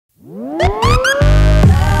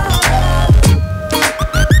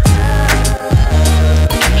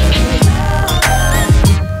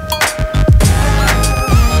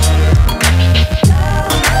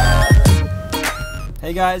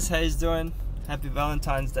guys, how you doing? Happy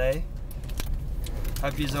Valentine's Day.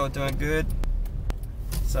 Hope you're all doing good.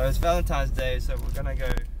 So it's Valentine's Day, so we're gonna go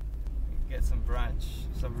get some brunch.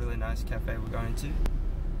 Some really nice cafe we're going to.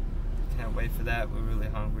 Can't wait for that, we're really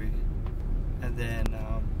hungry. And then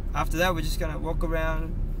after that we're just gonna walk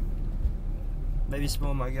around, maybe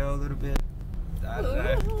spoil my girl a little bit. I don't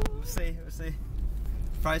know, we'll see.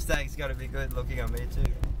 Price tag's gotta be good looking on me too.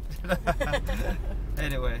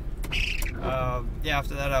 Anyway, yeah,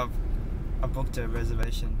 after that I booked a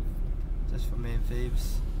reservation just for me and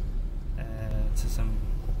Phoebe's to some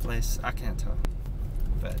place, I can't tell,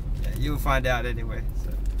 but yeah, you'll find out anyway.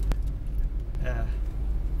 So yeah.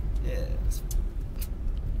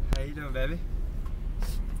 How you doing, baby?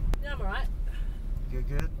 Yeah, I'm alright.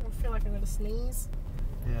 Good? I feel like I'm gonna sneeze.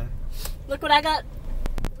 Yeah. Look what I got.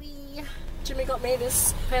 Jimmy got me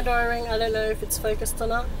this Pandora ring. I don't know if it's focused or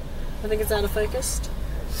not. I think it's out of focus.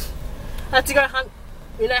 I had to go hunt.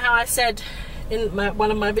 You know how I said in one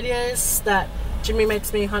of my videos that Jimmy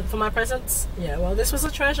makes me hunt for my presents? Yeah, well, this was a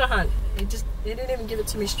treasure hunt. He didn't even give it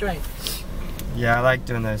to me straight. Yeah, I like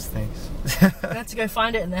doing those things. I had to go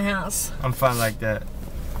find it in the house. I'm fun like that.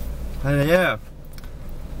 And yeah,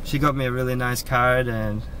 she got me a really nice card,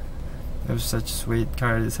 and it was such a sweet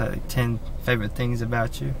card. It's like 10 favorite things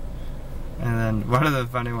about you. And then one of the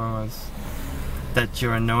funny ones was that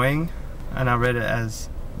you're annoying, and I read it as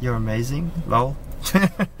you're amazing, lol.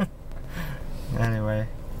 Anyway,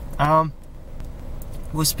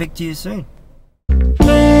 we'll speak to you soon.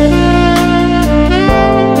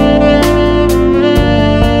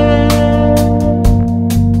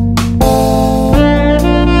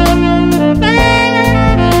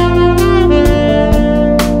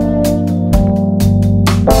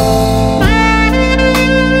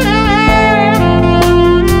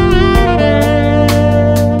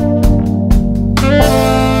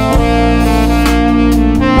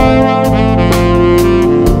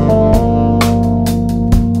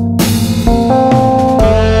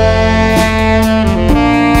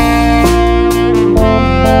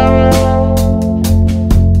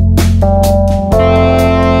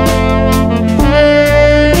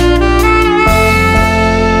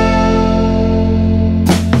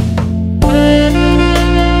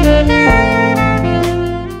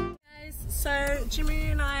 Jimmy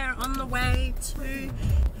and I are on the way to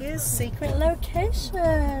his secret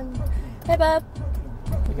location. Hey, bub.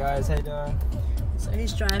 Hey guys, how you doing? So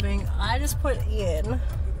he's driving. I just put in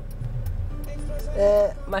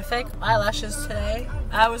my fake eyelashes today.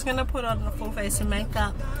 I was gonna put on a full face of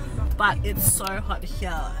makeup, but it's so hot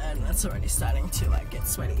here and it's already starting to like get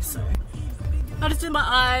sweaty. So I just did my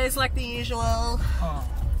eyes like the usual. Oh.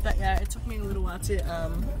 But yeah, it took me a little while to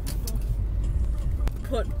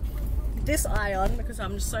put this eye on because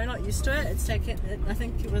I'm just so not used to it. It's taken, I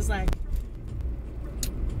think it was like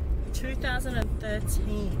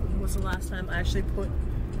 2013 was the last time I actually put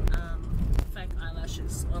fake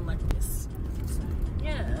eyelashes on like this. So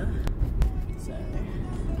yeah, so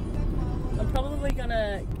I'm probably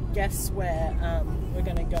gonna guess where we're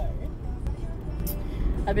gonna go.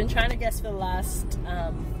 I've been trying to guess for the last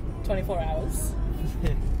 24 hours.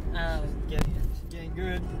 Getting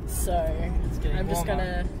good. So I'm just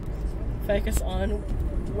gonna focus on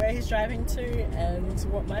where he's driving to and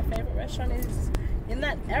what my favorite restaurant is in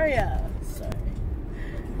that area. So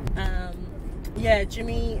yeah,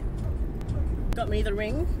 Jimmy got me the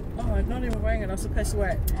ring. Oh, I'm not even wearing it, I was supposed to wear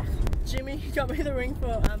it. Jimmy got me the ring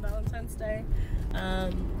for Valentine's Day,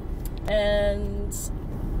 and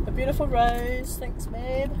a beautiful rose. Thanks,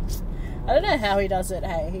 babe. I don't know how he does it.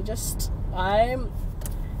 Hey, I'm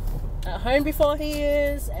at home before he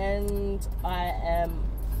is, and I am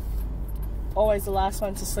always the last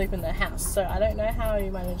one to sleep in the house, so I don't know how he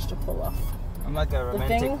managed to pull off. I'm like a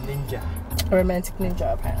romantic ninja. A romantic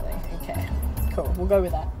ninja, apparently. Okay, cool, we'll go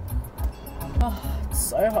with that. Oh, it's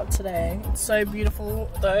so hot today. It's so beautiful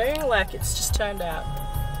though, like it's just turned out.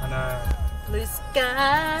 I know. Blue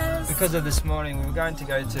skies. Because of this morning, we were going to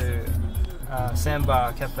go to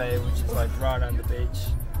Sandbar Cafe, which is like right on the beach.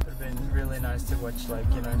 It would have been really nice to watch,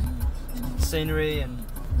 like, you know, scenery and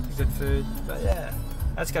good food, but yeah.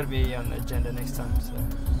 That's got to be on the agenda next time. So.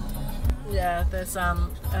 Yeah, there's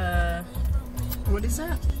what is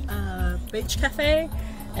that? Beach cafe,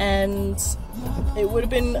 and it would have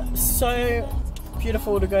been so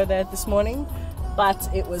beautiful to go there this morning, but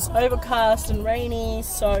it was overcast and rainy,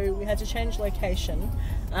 so we had to change location.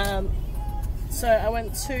 So I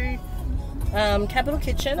went to Capital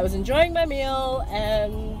Kitchen. I was enjoying my meal,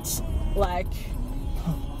 and like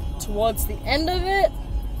towards the end of it,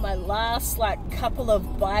 my last like couple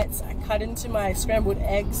of bites, I cut into my scrambled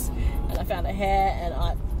eggs and I found a hair, and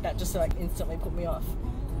that just like instantly put me off.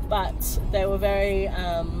 but they were very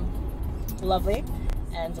lovely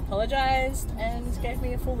and apologised and gave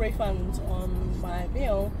me a full refund on my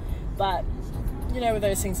meal. But you know, with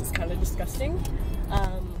those things, it's kind of disgusting.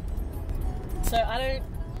 So I don't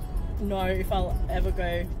know if I'll ever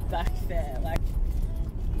go back there. Like,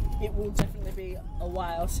 it will definitely be a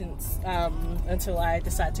while since until I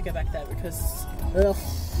decide to go back there, because ugh,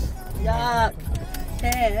 yuck,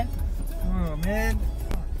 hair. Oh man,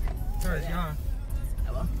 sorry, it's gone.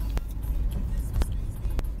 Oh well.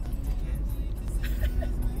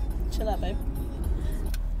 Chill out, babe.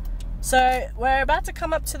 So we're about to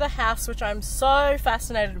come up to the house, which I'm so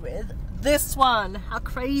fascinated with. This one, how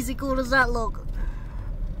crazy cool does that look?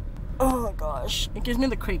 Oh my gosh, it gives me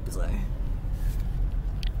the creeps though.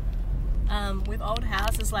 With old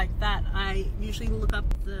houses like that, I usually look up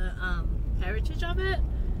the heritage of it.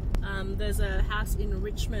 There's a house in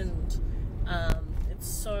Richmond. It's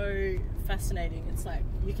so fascinating. It's like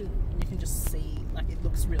you can just see, like, it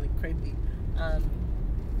looks really creepy,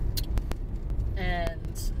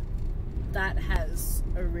 and that has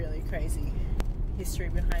a really crazy history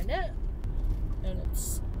behind it, and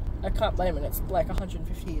I can't blame it. It's like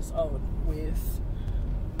 150 years old with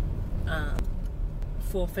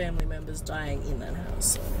 4 family members dying in that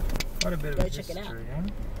house. So Quite a bit go of check history, it out. huh?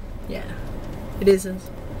 Yeah, it is. A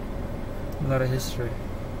lot of history.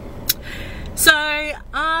 So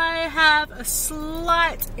I have a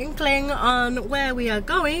slight inkling on where we are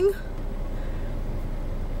going.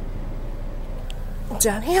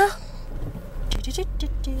 Down here.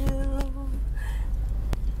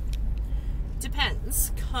 Depends,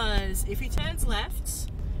 because if he turns left,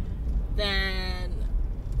 then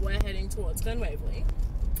we're heading towards Glen Waverley.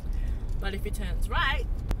 But if he turns right,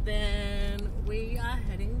 then we are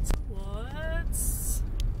heading towards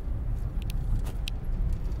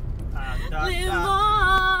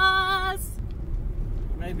LIMORS.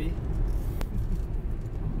 Maybe.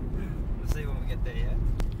 We'll see when we get there, yeah?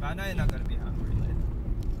 But I know you're not going to be hungry later.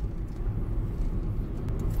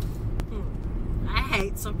 I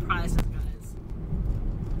hate surprises, guys.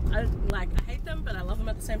 I hate them, but I love them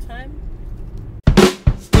at the same time.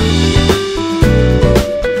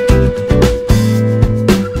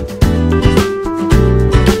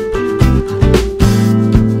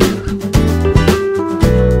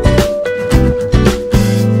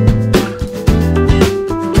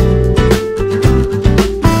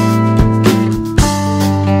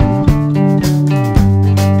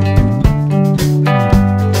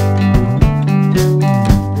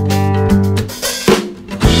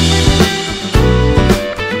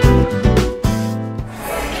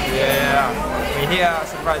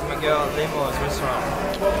 Surprise my girl at LIMORS restaurant,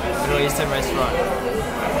 Middle Eastern restaurant.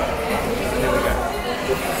 Here we go.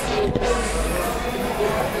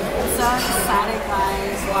 So excited,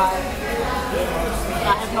 guys. Like,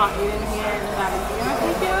 I have not eaten here in about a year, I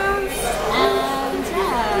think it was. And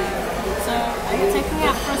yeah, so I'm taking me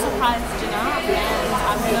out for a surprise dinner,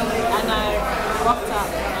 and I rocked up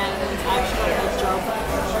and I actually got a job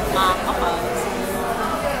offer.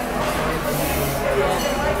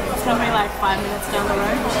 It's gonna be like 5 minutes down the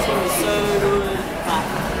road, which is gonna be so good. But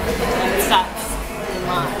it starts in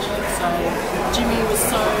March, so Jimmy was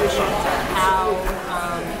so shocked at how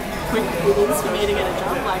quick it is for me to get a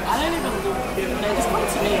job. Like, I don't even look, they just come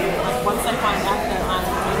to me. Like, once they find out that I'm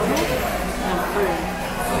available, I'm through.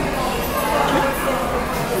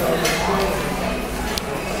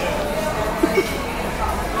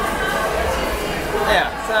 Yeah,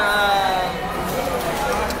 so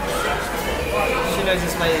she knows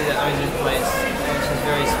this lady that owns this place, and she's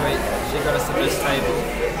very sweet. She got us the best table,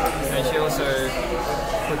 and she also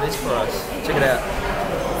put this for us. Check it out.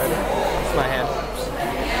 It's my hand.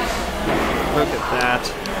 Look at that.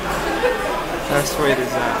 How sweet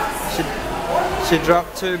is that? She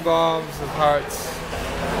dropped 2 bombs of hearts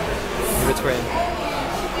in between.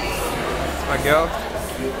 It's my girl.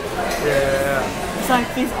 Yeah. It's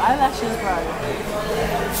like these eyelashes, bro. I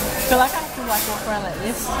feel like I have to like walk around like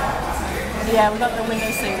this. Yeah, we got the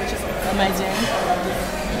window seat, which is amazing.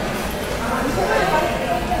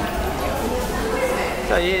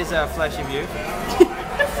 So here's our flashy view.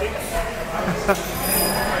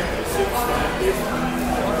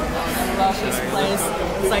 I love this place.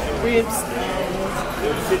 It's like ribs,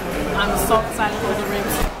 and I'm so excited for the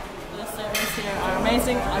ribs. The service here are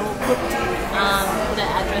amazing. I will put the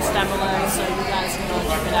address down below so you guys can go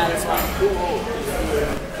check it out as well.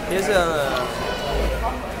 Here's a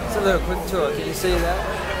little quick tour. Can you see that?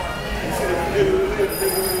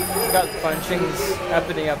 Got punchings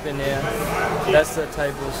happening up in here. That's the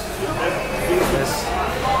tables. Yes.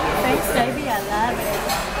 Thanks, baby. I love it.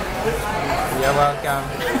 You're welcome.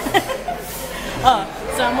 Oh,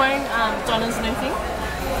 so So I'm wearing Donna's new thing,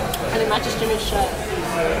 and it matches Jimmy's shirt.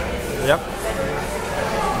 Yep.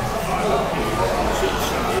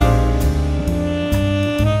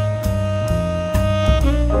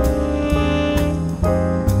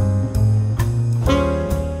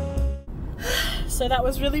 So that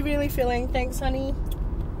was really filling. Thanks, honey.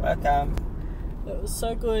 Welcome. It was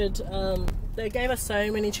so good. They gave us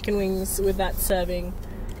so many chicken wings with that serving,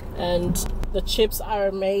 and the chips are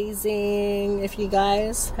amazing. If you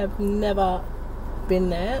guys have never been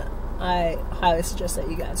there, I highly suggest that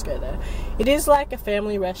you guys go there. It is like a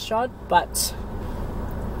family restaurant, but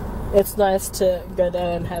it's nice to go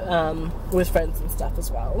there and have with friends and stuff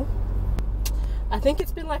as well. I think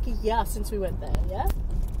it's been like a year since we went there. Yeah.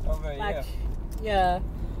 Over a year. Yeah.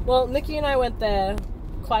 Well, Nikki and I went there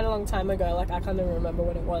quite a long time ago. Like, I can't even remember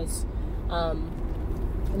when it was.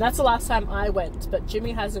 And that's the last time I went. But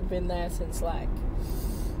Jimmy hasn't been there since like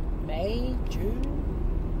May, June.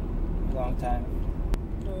 Long time.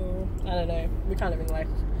 I don't know. We can't even like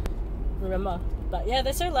remember. But yeah,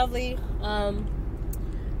 they're so lovely.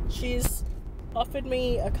 She's offered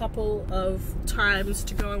me a couple of times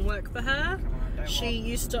to go and work for her. She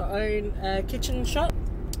used to own a kitchen shop,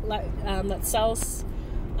 like that sells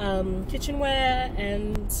kitchenware,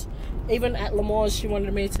 and even at LIMORS she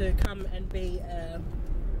wanted me to come and be a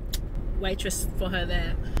waitress for her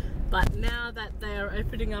there. But now that they are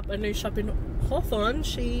opening up a new shop in Hawthorne,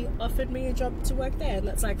 she offered me a job to work there, and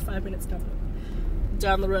that's like 5 minutes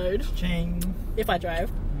down the road. Ching. If I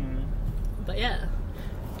drive. But yeah,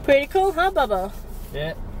 pretty cool, huh, Bubba?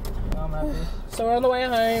 Yeah, I'm happy. So we're on the way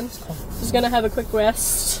home. Just gonna have a quick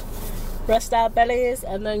rest our bellies,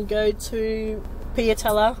 and then go to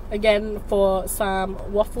Piatella again for some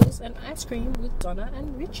waffles and ice cream with Donna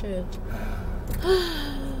and Richard.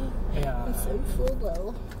 Yeah. I'm so full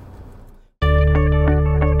though.